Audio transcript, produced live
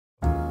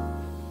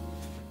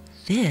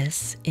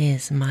This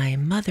is my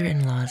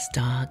mother-in-law's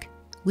dog,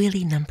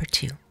 Willie number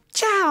 2.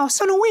 Ciao,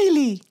 sono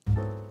Willie.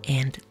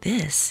 And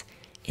this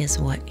is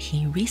what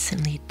he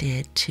recently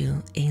did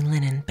to a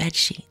linen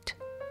bedsheet.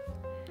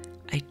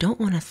 I don't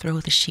want to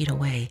throw the sheet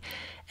away,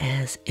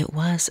 as it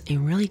was a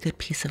really good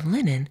piece of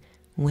linen,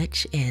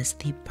 which is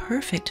the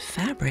perfect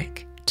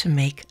fabric to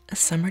make a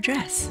summer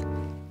dress.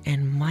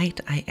 And might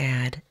I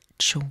add,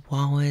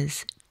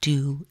 Chihuahuas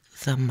do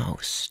the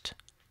most.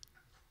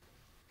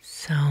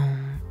 So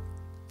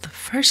the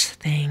first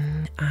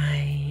thing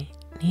I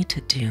need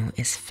to do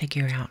is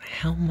figure out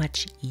how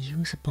much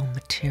usable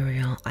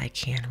material I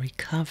can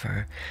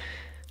recover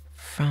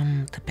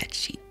from the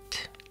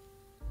bedsheet.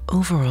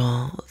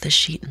 Overall, the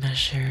sheet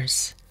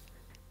measures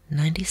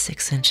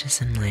 96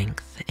 inches in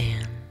length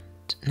and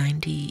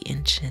 90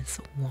 inches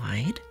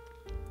wide.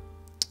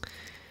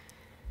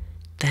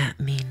 That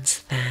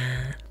means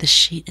that the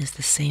sheet is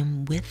the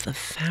same width of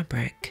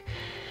fabric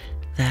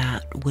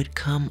that would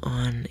come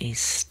on a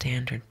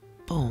standard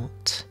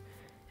bolt,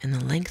 and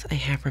the length I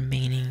have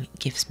remaining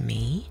gives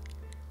me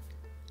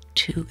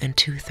 2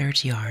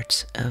 2/3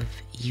 yards of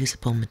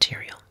usable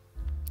material.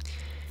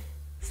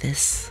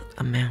 This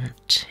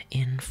amount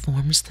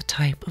informs the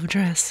type of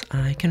dress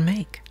I can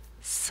make.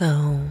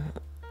 So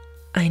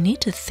I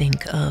need to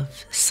think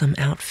of some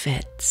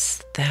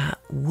outfits that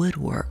would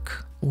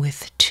work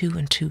with 2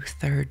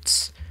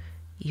 2/3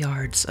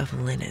 yards of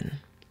linen.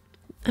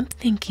 I'm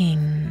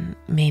thinking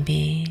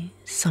maybe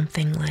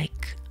something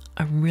like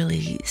a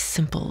really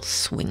simple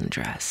swing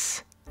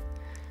dress.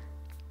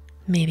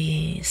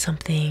 Maybe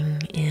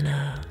something in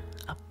a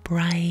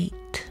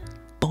bright,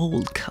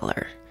 bold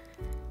color.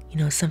 You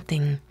know,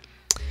 something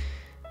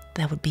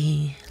that would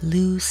be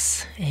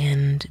loose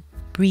and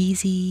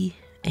breezy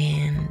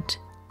and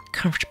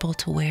comfortable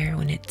to wear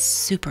when it's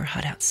super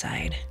hot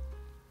outside.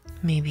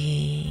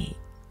 Maybe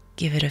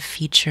give it a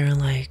feature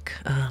like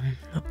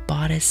a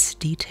bodice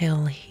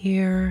detail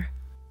here.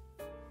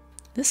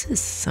 This is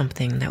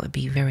something that would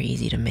be very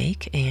easy to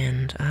make,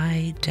 and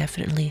I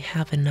definitely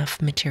have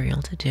enough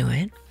material to do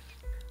it.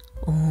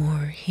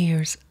 Or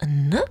here's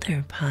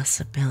another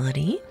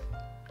possibility.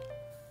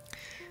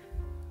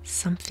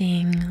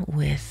 Something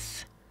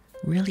with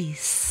really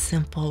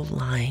simple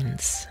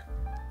lines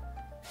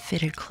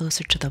fitted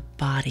closer to the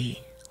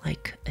body,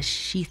 like a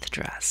sheath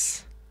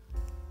dress.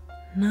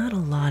 Not a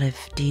lot of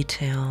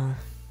detail.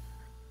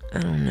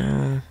 I don't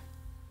know.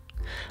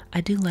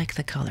 I do like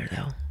the color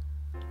though.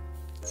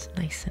 It's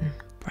nice and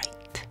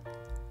bright.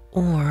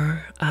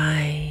 Or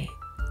I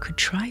could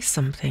try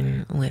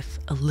something with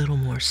a little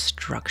more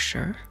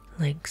structure,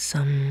 like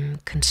some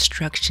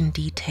construction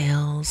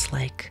details,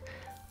 like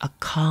a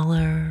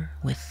collar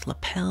with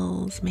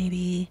lapels,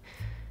 maybe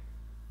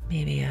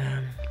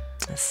a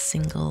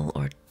single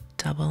or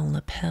double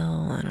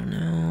lapel, I don't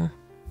know.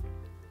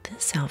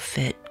 This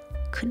outfit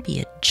could be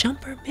a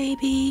jumper,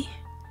 maybe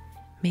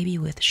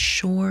with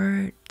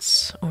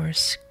shorts or a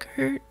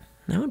skirt.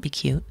 That would be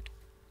cute.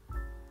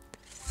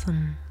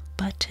 Some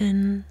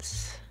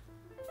buttons,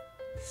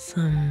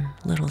 some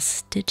little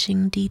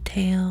stitching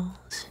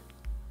details,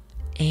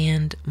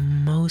 and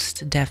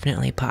most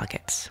definitely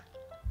pockets.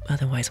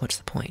 Otherwise, what's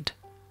the point?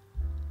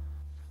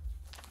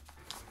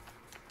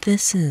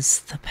 This is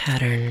the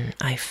pattern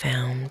I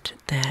found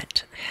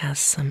that has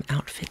some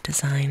outfit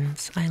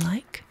designs I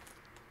like.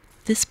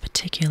 This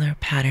particular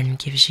pattern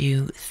gives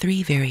you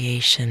 3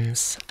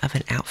 variations of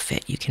an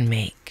outfit you can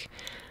make,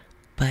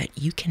 but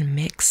you can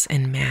mix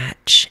and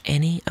match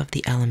any of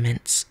the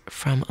elements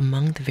from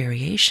among the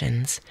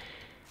variations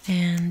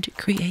and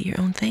create your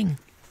own thing.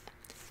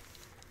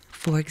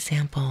 For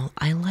example,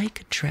 I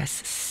like dress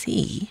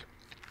C,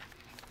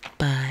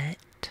 but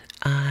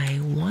I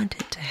want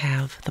it to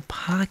have the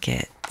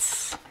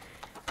pockets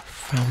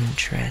from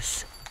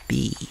dress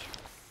B.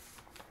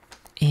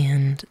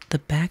 And the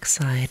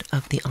backside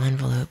of the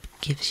envelope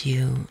gives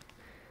you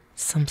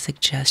some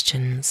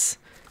suggestions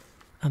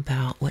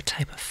about what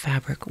type of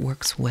fabric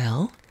works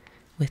well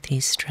with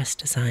these dress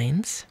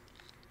designs.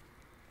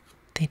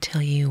 They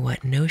tell you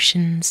what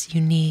notions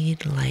you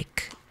need,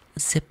 like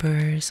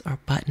zippers or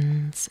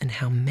buttons, and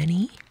how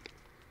many.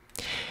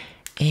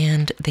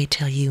 And they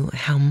tell you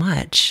how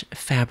much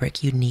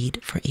fabric you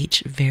need for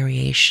each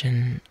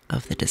variation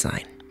of the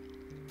design.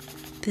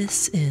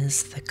 This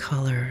is the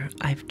color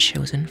I've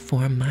chosen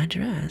for my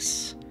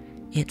dress.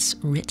 It's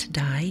Rit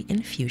dye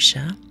in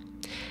fuchsia,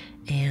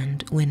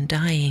 and when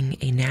dyeing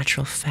a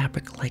natural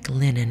fabric like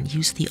linen,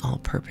 use the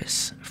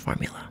all-purpose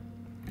formula.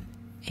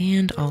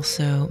 And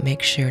also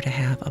make sure to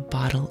have a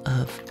bottle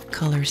of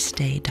Color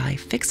Stay dye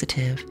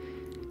fixative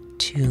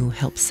to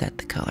help set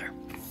the color.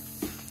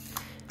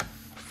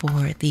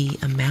 For the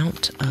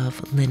amount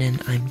of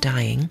linen I'm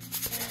dyeing,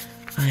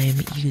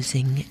 I'm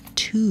using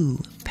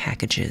 2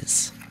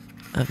 packages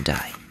of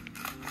dye.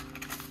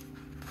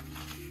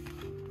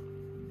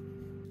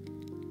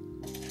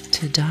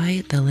 To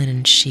dye the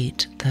linen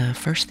sheet, the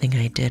first thing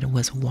I did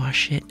was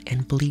wash it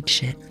and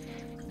bleach it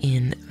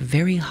in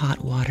very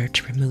hot water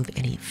to remove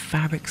any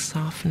fabric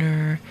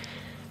softener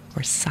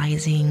or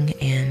sizing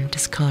and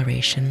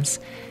discolorations,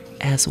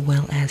 as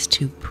well as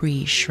to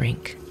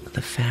pre-shrink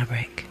the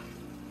fabric.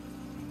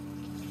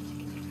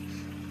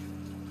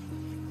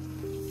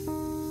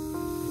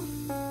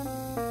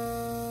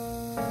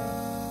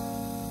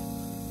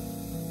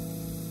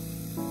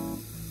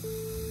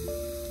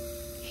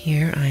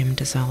 Here I'm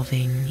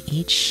dissolving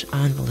each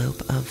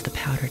envelope of the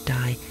powdered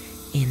dye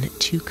in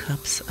 2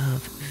 cups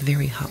of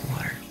very hot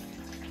water.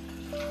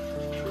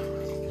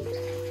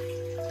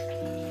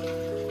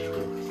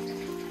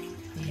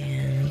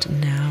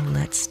 And now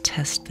let's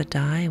test the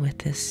dye with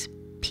this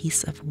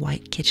piece of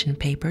white kitchen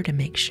paper to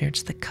make sure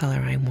it's the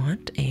color I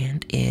want,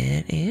 and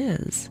it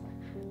is.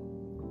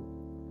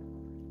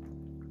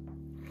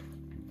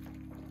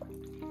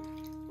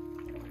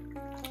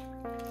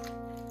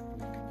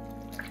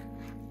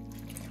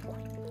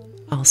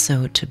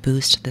 Also, to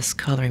boost this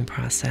coloring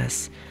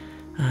process,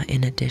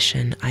 in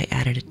addition, I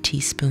added a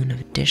teaspoon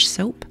of dish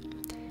soap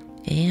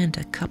and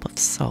a cup of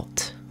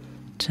salt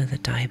to the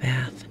dye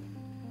bath.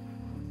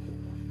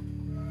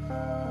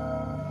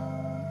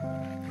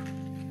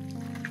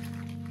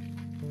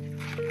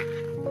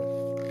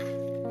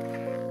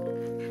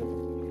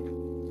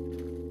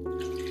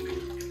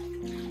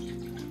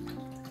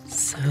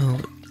 So,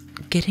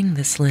 getting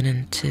this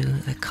linen to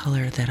the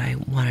color that I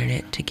wanted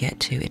it to get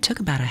to, it took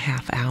about a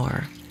half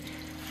hour.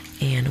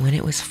 And when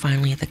it was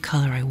finally the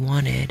color I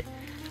wanted,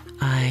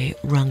 I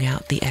wrung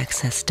out the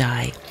excess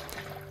dye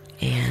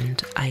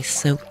and I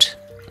soaked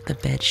the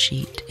bed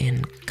sheet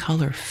in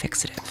color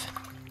fixative.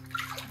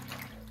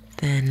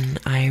 Then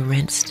I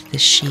rinsed the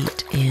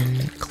sheet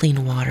in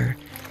clean water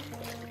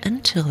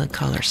until the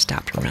color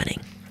stopped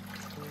running.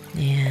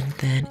 And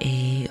then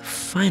a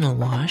final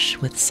wash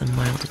with some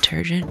mild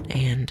detergent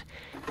and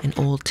an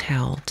old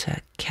towel to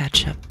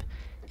catch up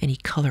any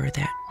color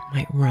that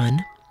might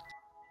run.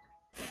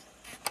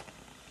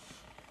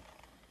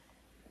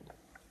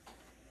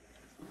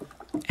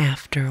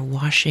 After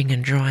washing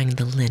and drying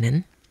the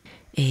linen,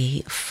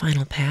 a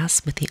final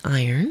pass with the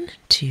iron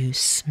to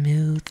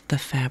smooth the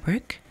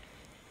fabric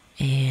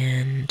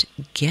and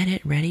get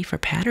it ready for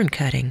pattern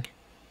cutting.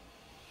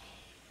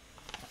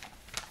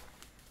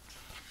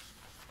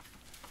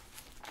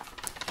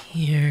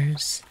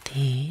 Here's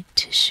the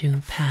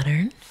tissue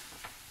pattern.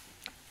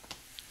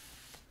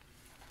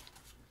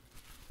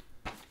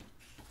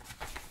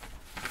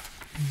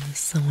 And the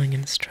sewing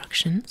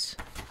instructions.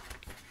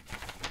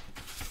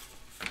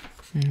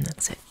 And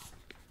that's it.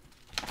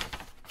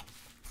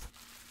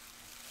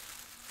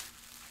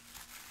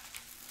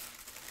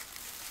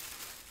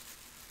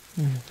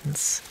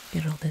 Let's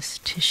get all this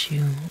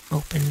tissue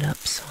opened up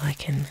so I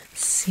can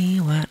see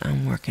what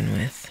I'm working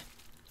with.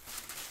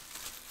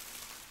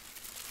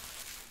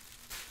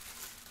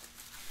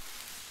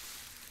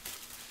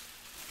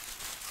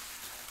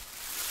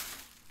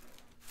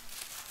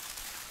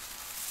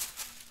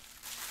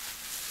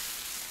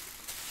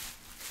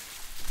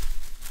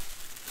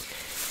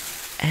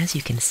 As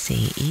you can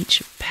see,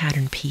 each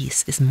pattern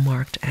piece is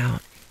marked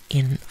out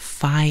in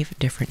 5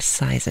 different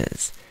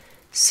sizes,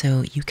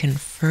 so you can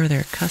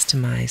further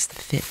customize the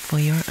fit for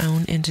your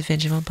own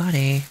individual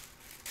body.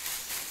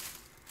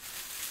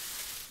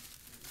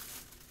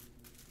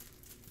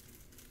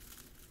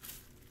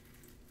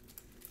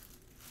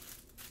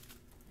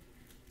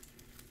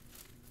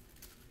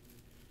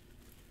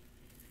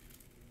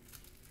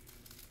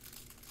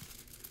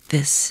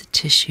 This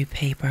tissue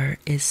paper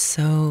is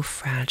so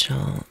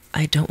fragile.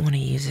 I don't want to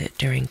use it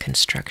during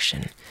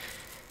construction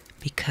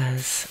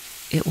because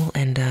it will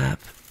end up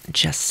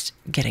just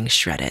getting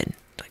shredded.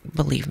 Like,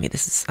 believe me,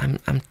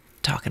 I'm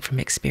talking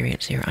from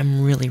experience here.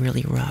 I'm really,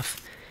 really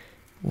rough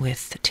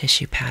with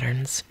tissue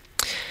patterns.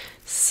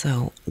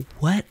 So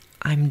what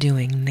I'm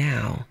doing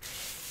now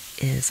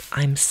is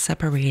I'm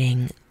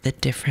separating the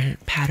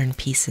different pattern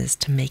pieces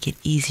to make it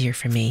easier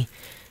for me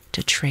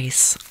to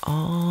trace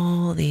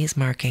all these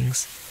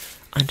markings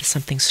onto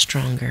something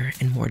stronger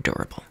and more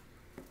durable.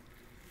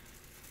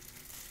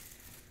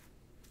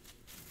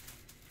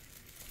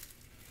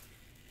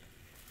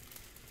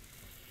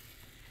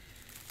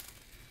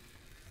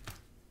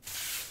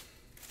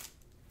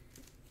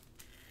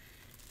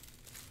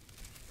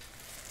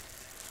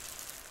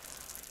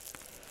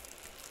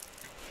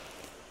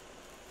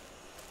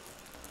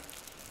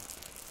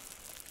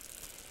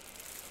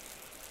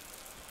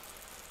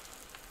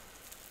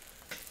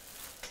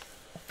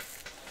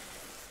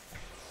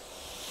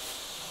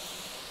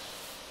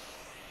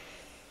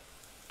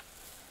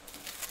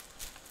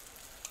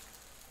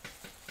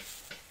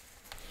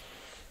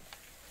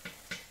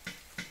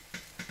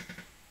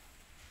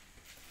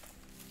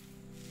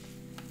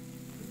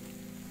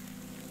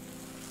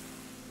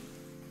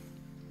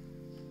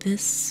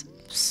 This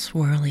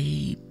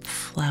swirly,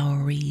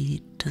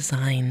 flowery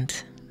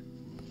designed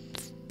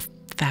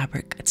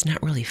fabric, it's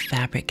not really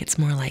fabric, it's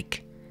more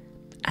like,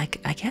 I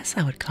guess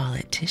I would call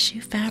it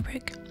tissue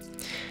fabric.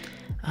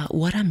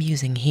 What I'm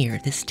using here,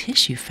 this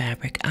tissue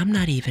fabric, I'm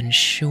not even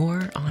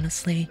sure,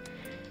 honestly,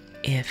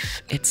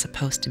 if it's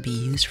supposed to be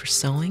used for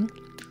sewing.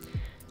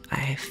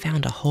 I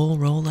found a whole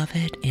roll of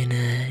it in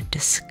a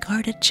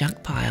discarded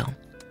junk pile.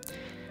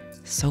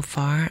 So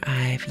far,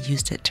 I've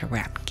used it to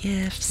wrap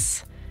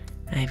gifts.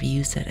 I've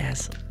used it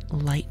as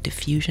light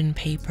diffusion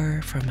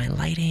paper for my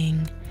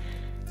lighting,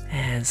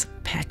 as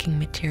packing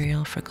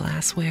material for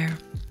glassware.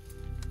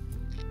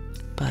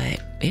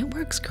 But it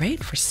works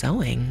great for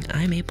sewing.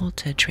 I'm able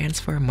to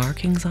transfer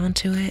markings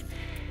onto it,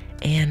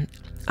 and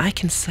I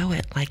can sew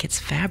it like it's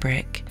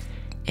fabric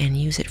and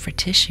use it for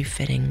tissue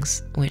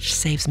fittings, which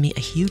saves me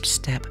a huge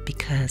step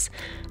because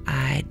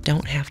I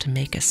don't have to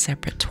make a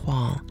separate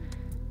toile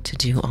to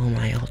do all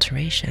my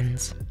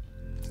alterations.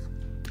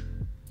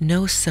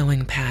 No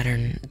sewing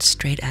pattern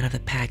straight out of the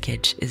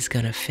package is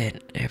gonna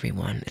fit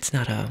everyone. It's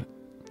not a,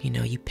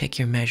 you pick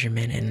your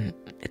measurement and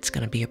it's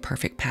gonna be a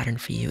perfect pattern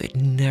for you. It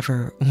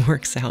never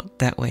works out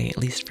that way, at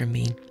least for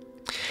me.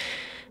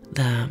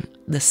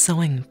 The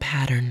sewing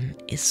pattern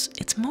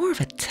it's more of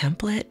a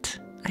template,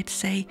 I'd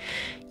say.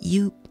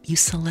 You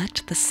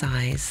select the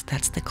size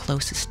that's the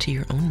closest to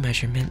your own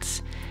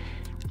measurements,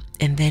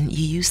 and then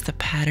you use the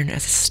pattern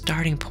as a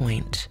starting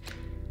point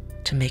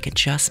to make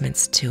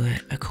adjustments to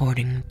it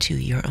according to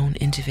your own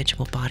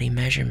individual body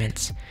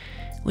measurements,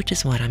 which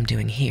is what I'm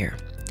doing here.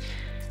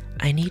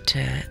 I need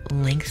to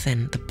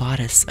lengthen the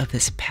bodice of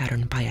this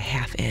pattern by a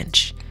 1/2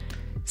 inch,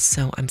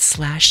 so I'm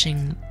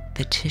slashing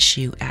the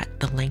tissue at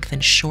the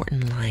lengthen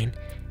shorten line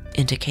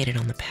indicated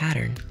on the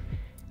pattern,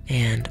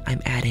 and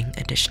I'm adding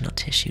additional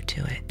tissue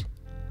to it.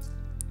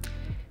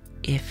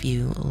 If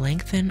you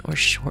lengthen or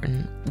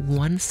shorten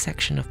one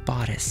section of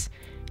bodice,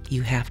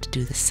 you have to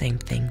do the same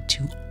thing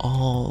to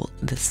all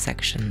the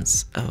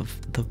sections of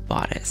the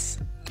bodice.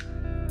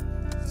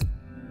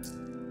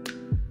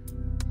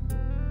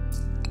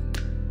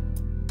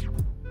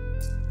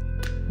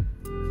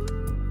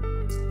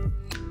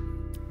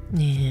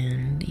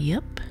 And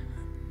yep,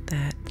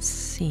 that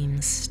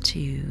seems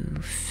to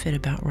fit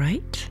about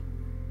right.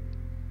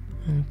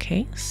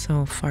 Okay,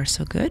 so far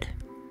so good.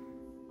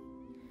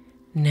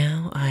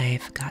 Now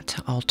I've got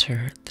to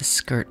alter the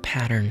skirt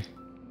pattern.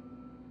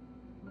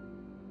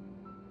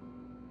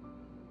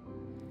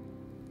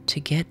 To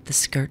get the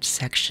skirt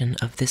section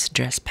of this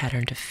dress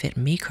pattern to fit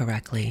me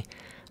correctly,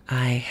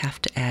 I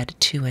have to add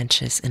 2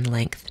 inches in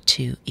length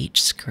to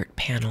each skirt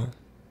panel.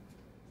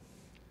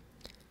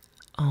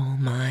 All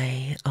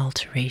my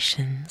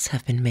alterations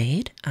have been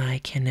made.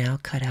 I can now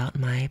cut out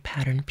my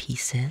pattern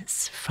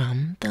pieces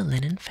from the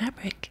linen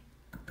fabric.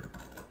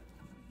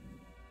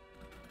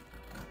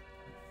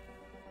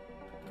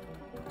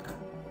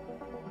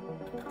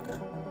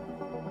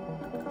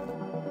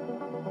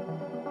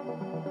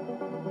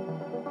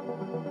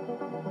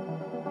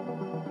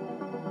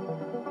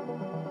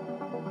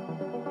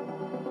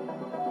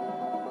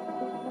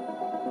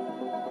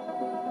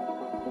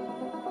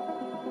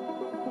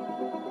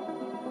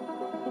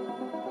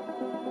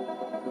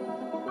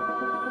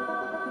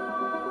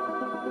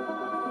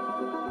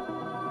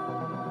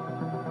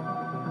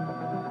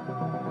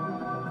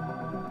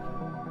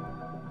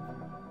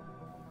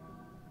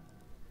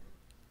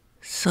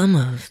 Some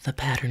of the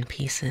pattern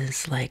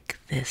pieces, like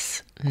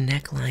this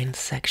neckline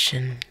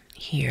section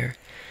here,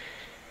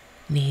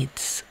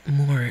 needs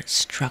more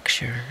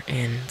structure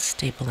and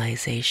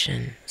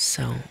stabilization,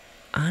 so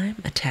I'm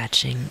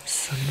attaching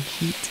some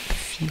heat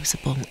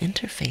fusible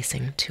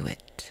interfacing to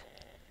it.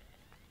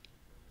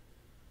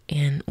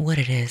 And what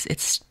it is,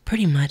 it's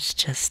pretty much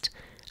just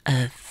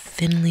a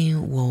thinly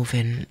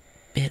woven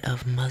bit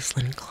of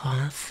muslin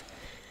cloth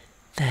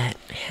that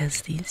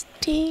has these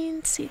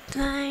teensy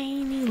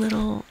tiny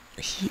little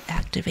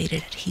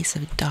heat-activated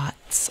adhesive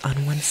dots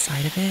on one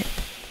side of it,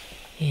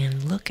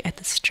 and look at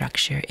the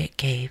structure it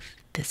gave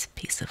this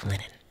piece of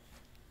linen.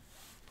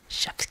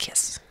 Chef's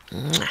kiss.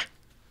 Mwah.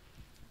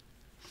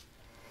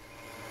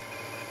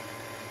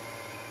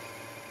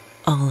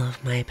 All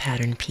of my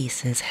pattern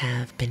pieces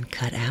have been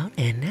cut out,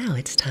 and now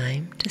it's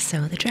time to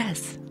sew the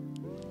dress.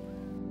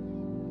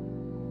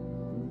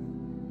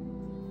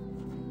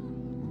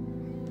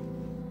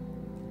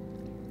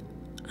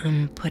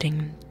 I'm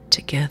putting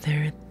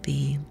together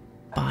the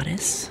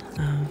bodice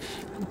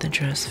of the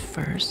dress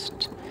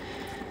first.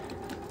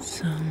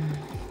 So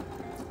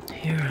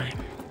here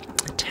I'm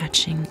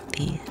attaching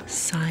the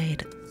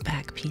side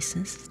back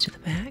pieces to the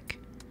back.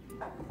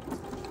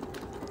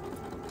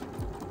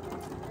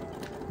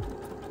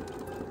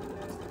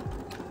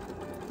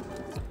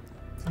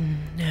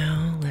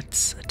 Now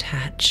let's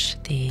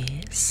attach the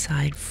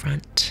side,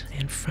 front,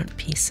 and front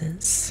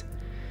pieces.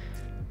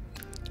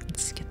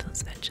 Let's get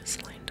those edges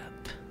lined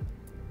up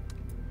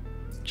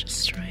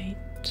just right.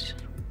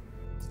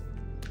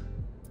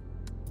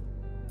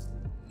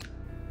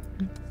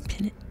 And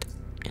pin it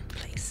in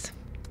place.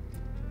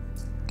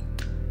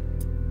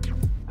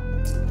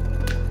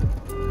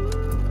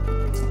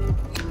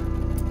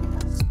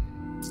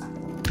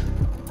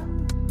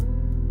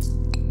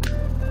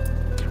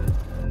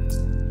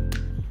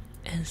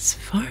 As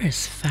far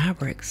as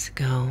fabrics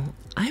go,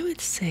 I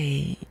would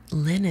say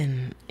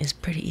linen is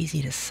pretty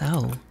easy to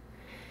sew.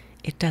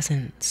 It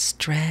doesn't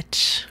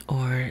stretch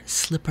or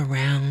slip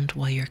around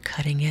while you're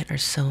cutting it or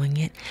sewing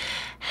it.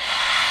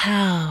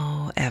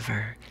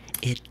 However,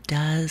 it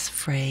does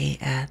fray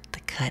at the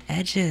cut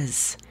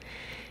edges.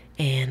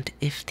 And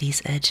if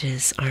these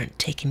edges aren't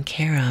taken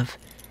care of,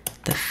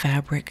 the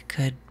fabric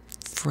could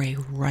fray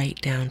right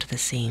down to the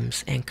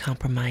seams and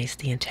compromise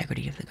the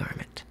integrity of the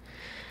garment.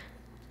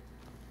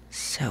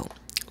 So,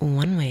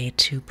 one way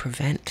to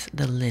prevent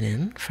the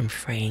linen from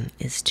fraying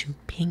is to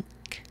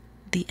pink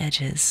the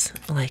edges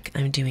like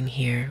I'm doing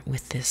here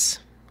with this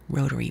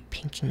rotary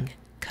pinking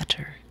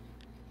cutter.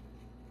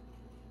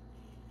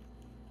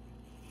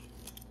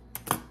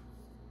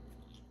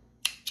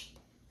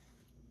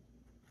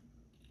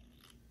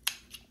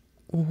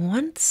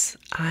 Once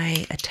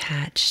I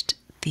attached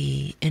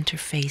the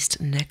interfaced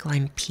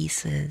neckline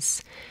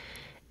pieces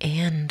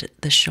and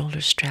the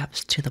shoulder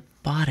straps to the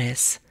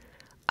bodice,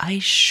 I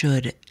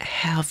should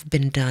have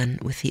been done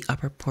with the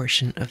upper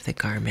portion of the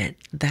garment.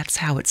 That's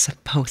how it's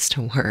supposed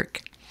to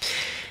work.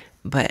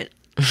 But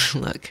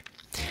look,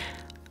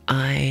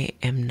 I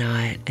am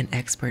not an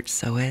expert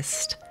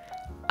sewist.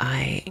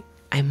 I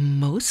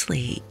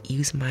mostly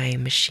use my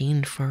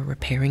machine for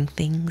repairing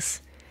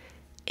things,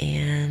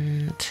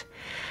 and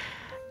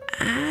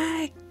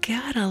I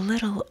got a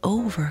little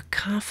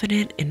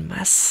overconfident in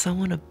my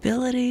sewing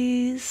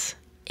abilities,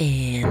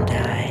 and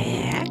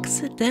I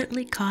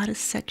accidentally caught a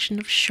section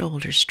of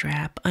shoulder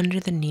strap under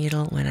the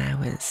needle when I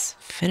was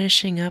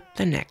finishing up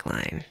the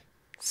neckline.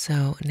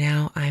 So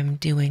now I'm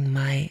doing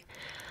my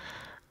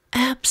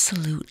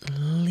absolute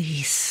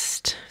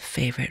least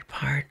favorite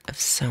part of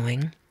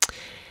sewing,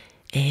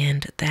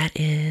 and that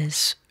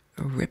is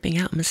ripping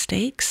out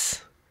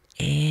mistakes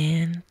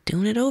and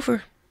doing it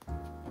over.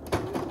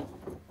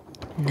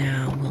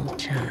 Now we'll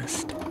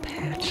just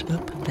patch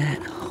up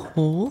that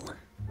hole.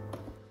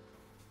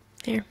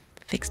 There,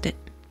 fixed it.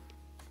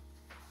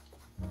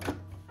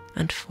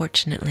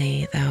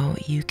 Unfortunately, though,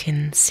 you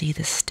can see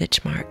the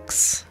stitch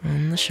marks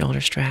on the shoulder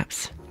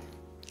straps.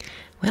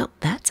 Well,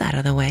 that's out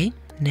of the way.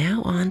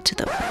 Now on to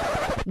the...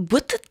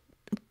 What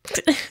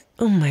the...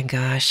 Oh my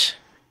gosh.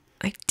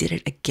 I did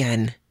it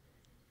again.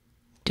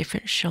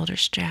 Different shoulder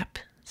strap,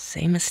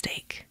 same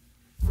mistake.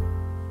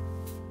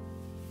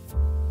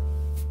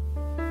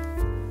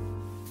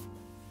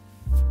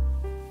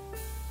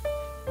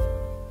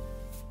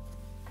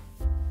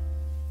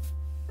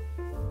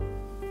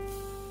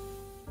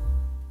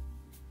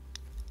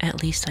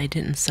 At least I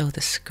didn't sew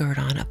the skirt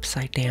on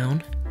upside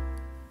down.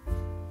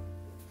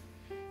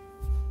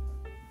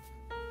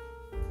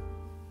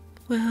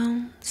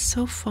 Well,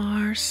 so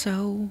far,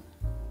 so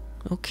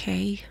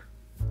okay.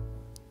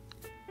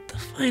 The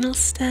final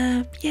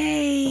step,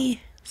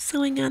 yay!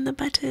 Sewing on the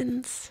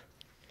buttons.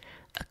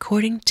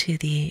 According to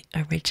the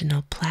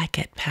original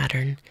placket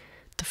pattern,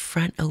 the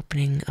front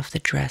opening of the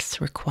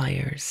dress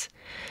requires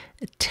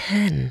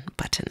 10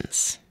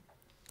 buttons.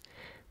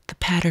 The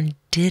pattern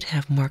did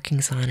have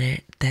markings on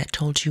it that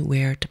told you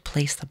where to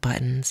place the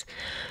buttons,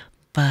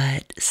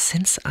 but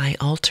since I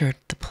altered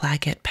the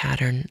placket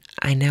pattern,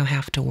 I now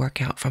have to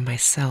work out for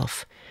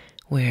myself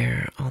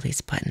where all these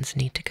buttons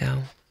need to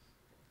go.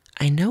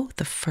 I know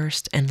the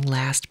first and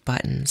last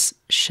buttons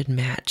should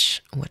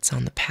match what's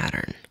on the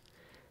pattern.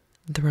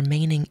 The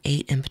remaining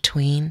 8 in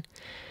between,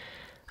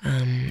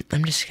 I'm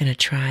just going to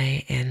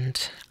try and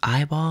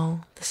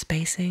eyeball the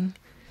spacing.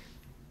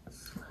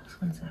 This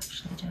last one's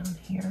actually down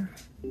here.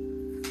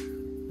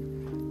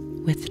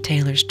 With the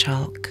tailor's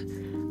chalk,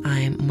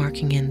 I'm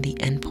marking in the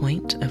end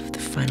point of the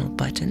final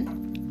button.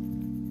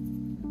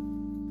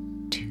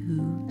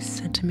 2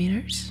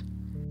 centimeters.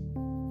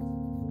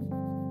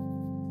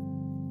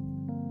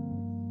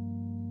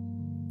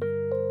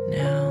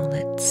 Now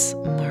let's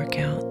mark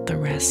out the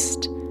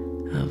rest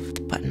of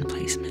the button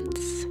placements.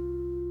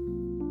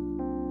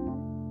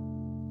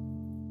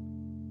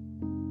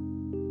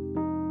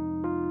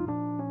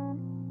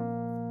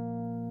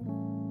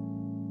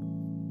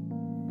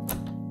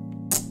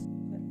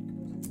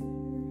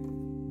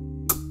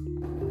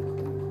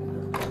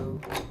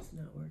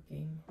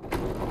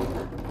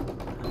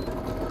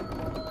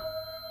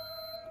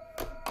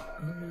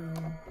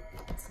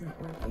 Not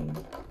working.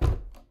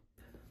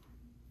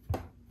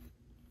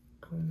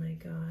 Oh my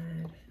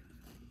god.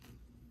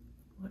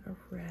 What a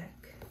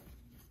wreck.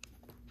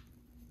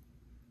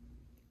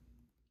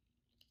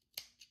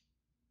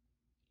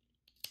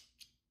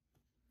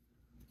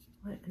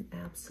 What an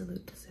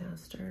absolute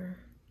disaster.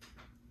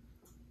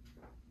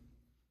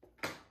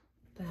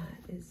 That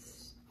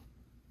is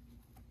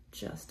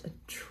just a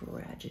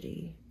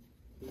tragedy.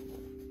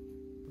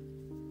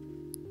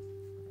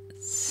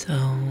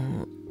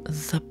 So,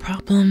 the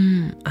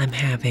problem I'm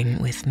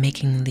having with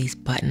making these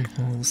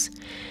buttonholes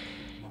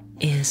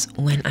is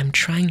when I'm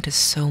trying to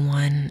sew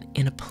one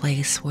in a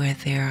place where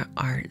there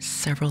are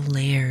several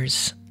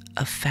layers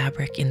of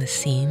fabric in the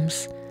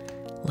seams,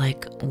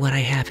 like what I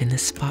have in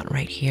this spot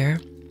right here,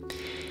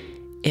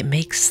 it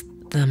makes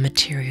the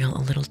material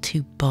a little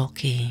too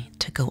bulky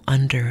to go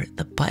under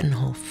the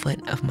buttonhole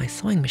foot of my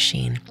sewing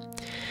machine.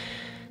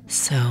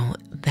 So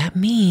that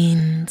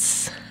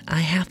means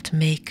I have to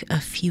make a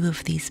few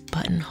of these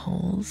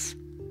buttonholes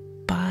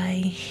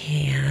by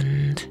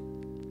hand.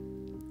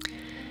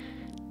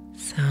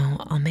 So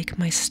I'll make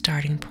my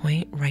starting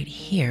point right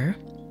here,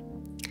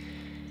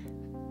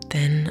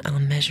 Then I'll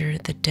measure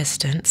the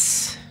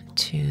distance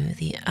to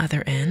the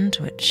other end,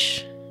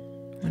 which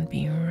would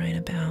be right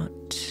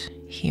about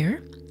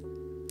here.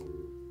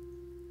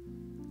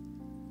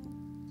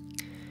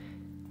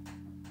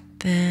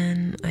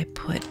 Then I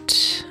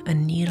put a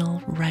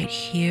needle right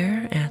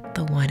here at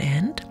the one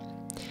end,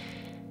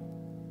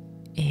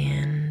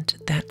 and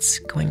that's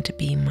going to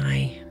be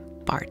my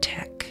bar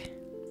tack.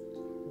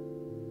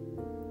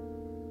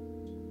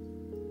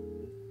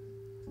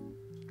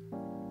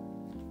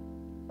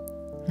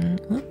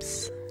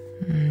 Whoops,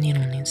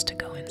 needle needs to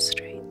go in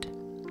straight.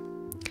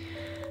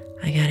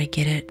 I gotta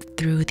get it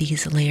through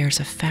these layers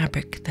of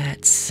fabric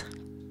that's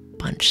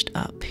bunched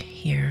up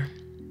here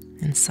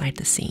inside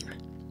the seam.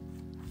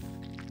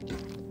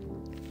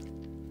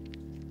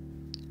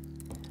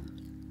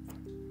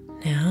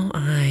 Now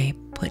I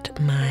put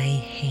my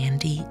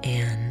handy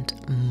and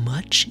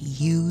much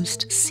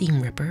used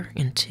seam ripper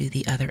into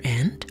the other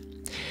end,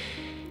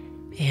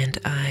 and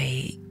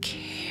I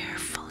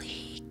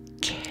carefully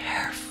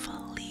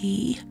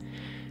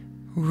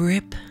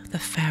rip the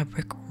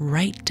fabric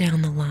right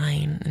down the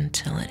line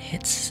until it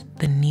hits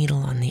the needle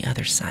on the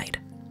other side.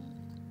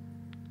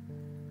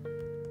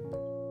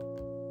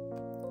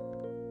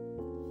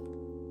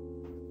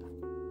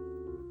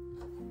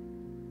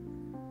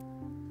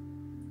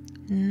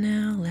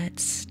 Now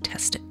let's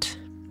test it.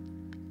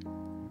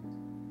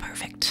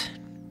 Perfect.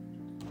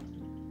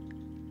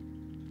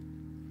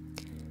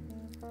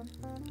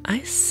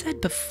 I said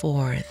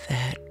before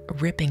that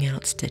ripping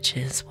out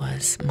stitches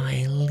was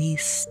my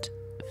least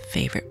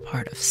favorite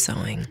part of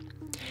sewing.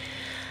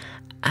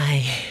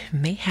 I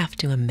may have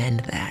to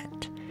amend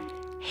that.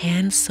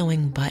 Hand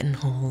sewing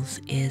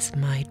buttonholes is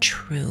my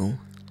true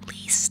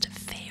least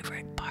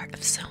favorite part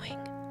of sewing.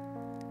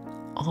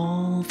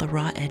 All the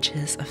raw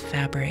edges of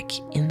fabric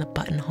in the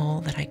buttonhole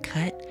that I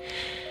cut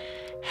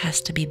has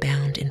to be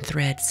bound in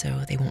thread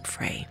so they won't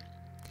fray.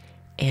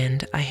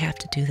 And I have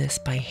to do this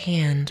by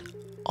hand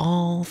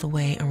all the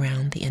way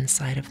around the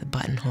inside of the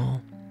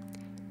buttonhole.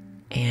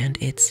 And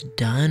it's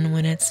done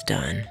when it's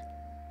done.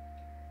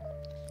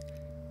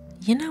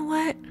 You know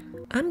what?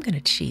 I'm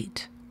gonna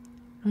cheat.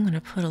 I'm gonna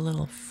put a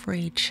little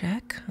fray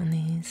check on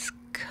these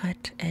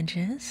cut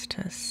edges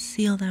to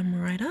seal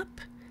them right up.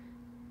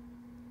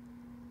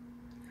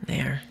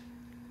 There.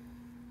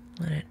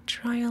 Let it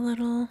dry a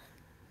little.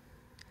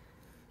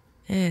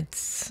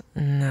 It's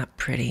not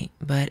pretty,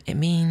 but it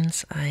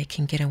means I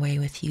can get away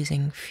with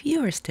using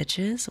fewer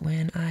stitches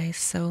when I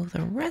sew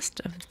the rest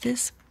of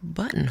this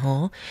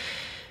buttonhole,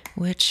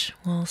 which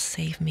will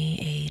save me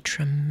a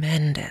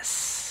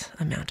tremendous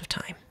amount of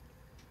time.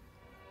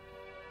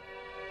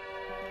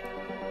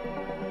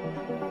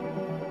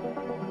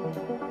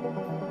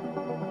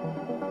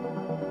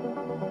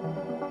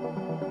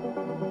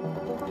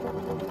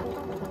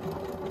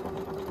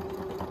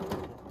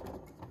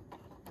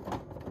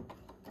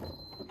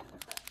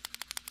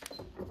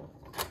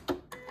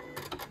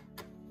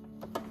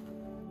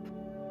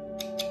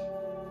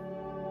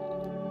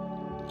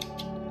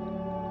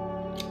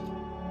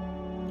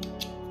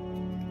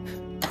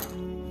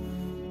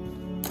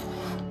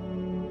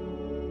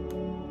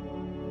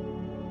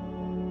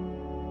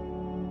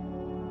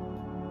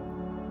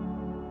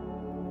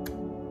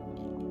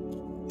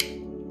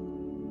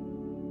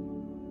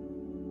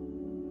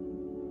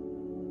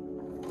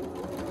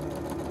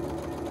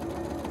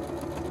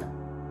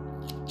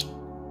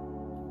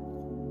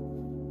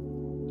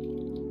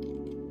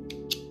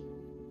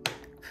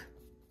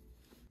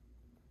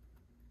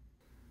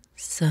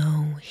 So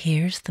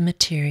here's the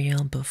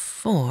material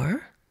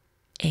before,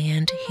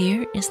 and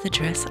here is the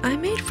dress I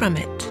made from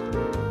it.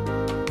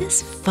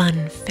 This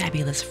fun,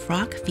 fabulous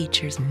frock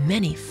features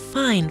many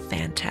fine,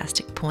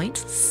 fantastic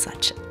points,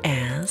 such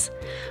as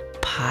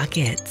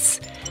pockets.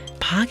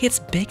 Pockets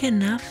big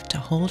enough to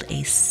hold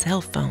a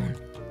cell phone,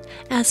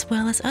 as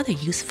well as other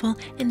useful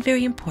and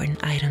very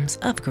important items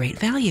of great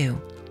value.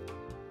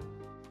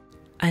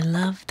 I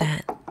love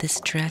that this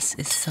dress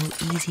is so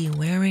easy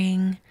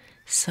wearing,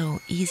 so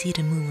easy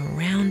to move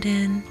around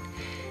in.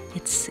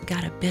 It's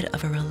got a bit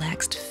of a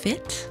relaxed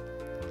fit.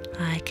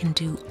 I can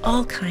do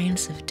all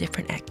kinds of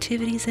different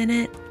activities in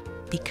it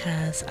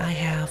because I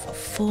have a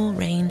full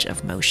range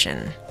of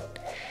motion.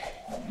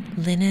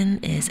 Linen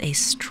is a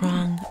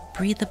strong,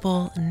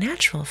 breathable,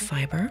 natural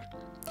fiber.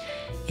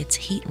 It's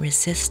heat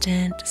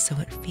resistant, so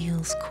it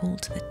feels cool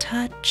to the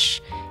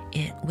touch.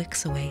 It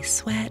wicks away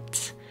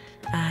sweat.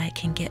 I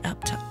can get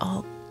up to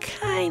all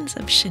kinds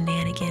of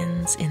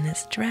shenanigans in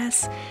this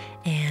dress,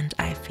 and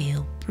I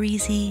feel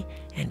breezy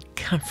and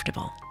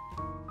comfortable.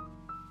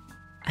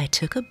 I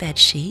took a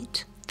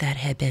bedsheet that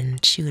had been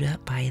chewed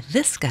up by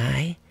this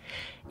guy,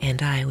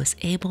 and I was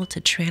able to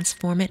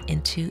transform it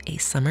into a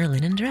summer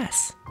linen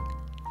dress.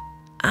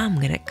 I'm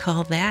gonna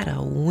call that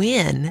a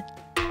win.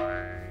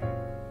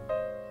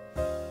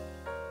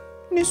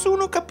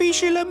 Nessuno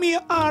capisce la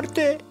mia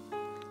arte.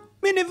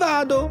 Me ne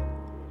vado.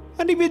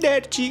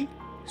 Arrivederci.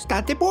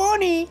 State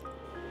buoni.